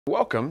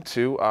Welcome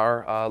to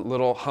our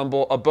little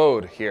humble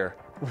abode here.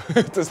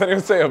 Does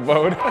anyone say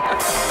abode?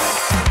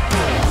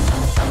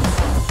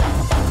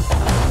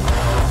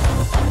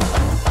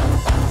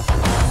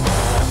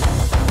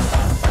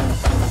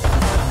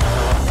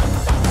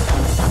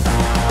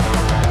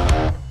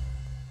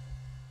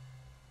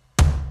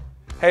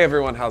 Hey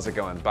everyone, how's it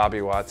going?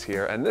 Bobby Watts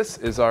here, and this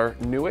is our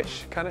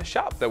newish kind of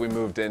shop that we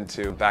moved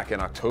into back in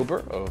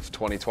October of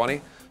 2020.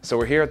 So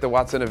we're here at the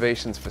Watts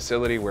Innovations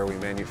facility where we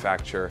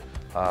manufacture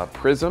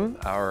PRISM,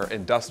 our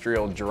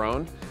industrial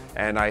drone.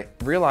 And I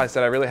realized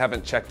that I really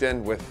haven't checked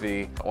in with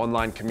the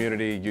online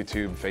community,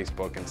 YouTube,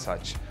 Facebook, and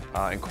such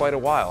in quite a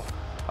while.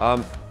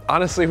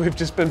 Honestly, we've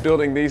just been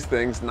building these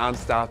things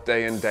nonstop,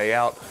 day in, day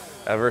out,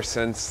 ever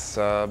since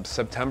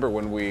September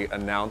when we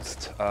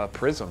announced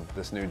PRISM,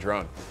 this new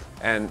drone.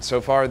 And so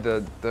far,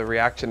 the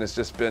reaction has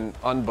just been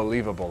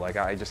unbelievable. Like,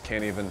 I just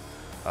can't even,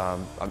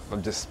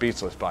 I'm just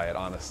speechless by it,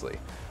 honestly.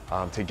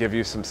 To give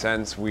you some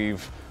sense,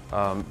 we've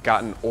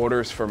gotten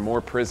orders for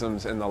more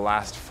PRISMs in the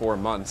last 4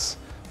 months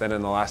than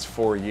in the last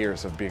 4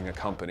 years of being a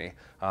company,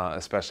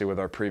 especially with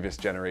our previous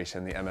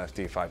generation, the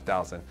MFD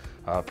 5000.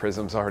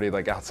 PRISM's already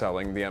like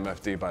outselling the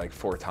MFD by like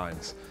 4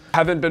 times.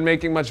 Haven't been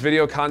making much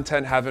video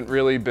content, haven't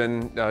really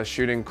been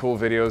shooting cool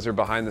videos or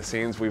behind the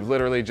scenes. We've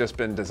literally just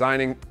been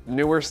designing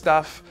newer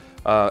stuff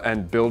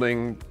and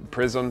building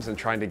PRISMs and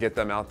trying to get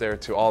them out there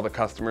to all the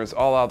customers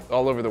all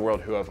over the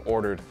world who have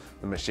ordered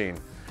the machine.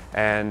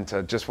 And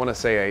just want to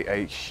say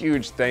a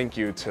huge thank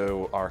you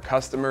to our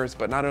customers,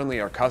 but not only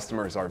our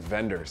customers, our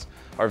vendors.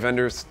 Our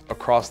vendors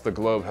across the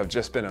globe have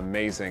just been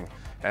amazing,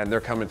 and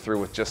they're coming through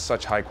with just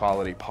such high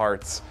quality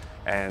parts,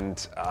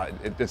 and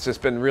it's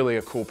just been really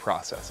a cool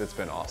process. It's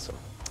been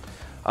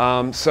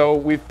awesome. So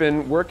we've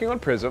been working on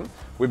PRISM.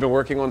 We've been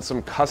working on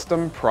some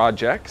custom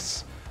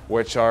projects,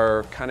 which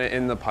are kind of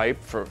in the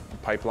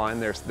pipeline.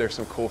 There's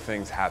some cool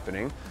things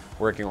happening.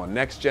 Working on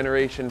next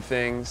generation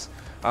things.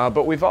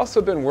 But we've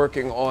also been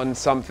working on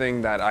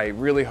something that I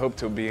really hope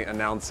to be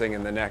announcing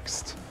in the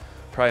next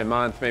probably a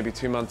month, maybe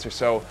 2 months or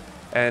so.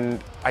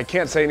 And I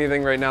can't say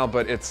anything right now,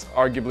 but it's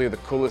arguably the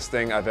coolest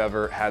thing I've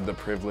ever had the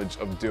privilege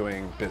of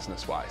doing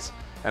business-wise.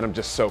 And I'm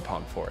just so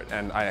pumped for it.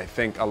 And I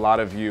think a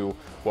lot of you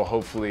will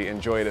hopefully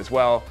enjoy it as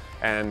well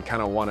and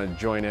kind of want to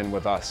join in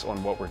with us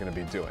on what we're going to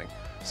be doing.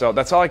 So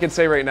that's all I can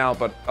say right now,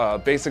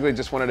 but basically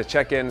just wanted to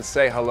check in,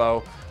 say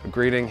hello, a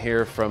greeting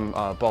here from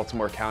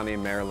Baltimore County,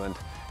 Maryland.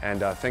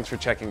 And thanks for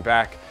checking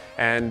back.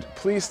 And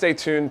please stay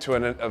tuned to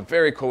a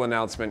very cool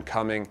announcement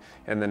coming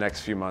in the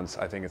next few months.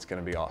 I think it's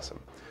going to be awesome.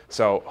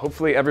 So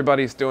hopefully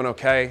everybody's doing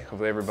okay.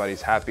 Hopefully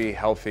everybody's happy,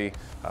 healthy,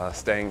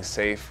 staying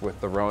safe with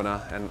the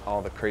Rona and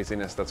all the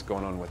craziness that's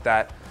going on with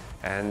that.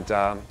 And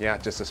yeah,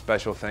 just a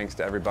special thanks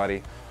to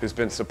everybody who's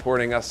been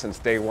supporting us since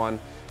day one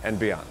and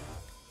beyond.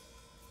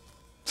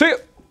 See ya!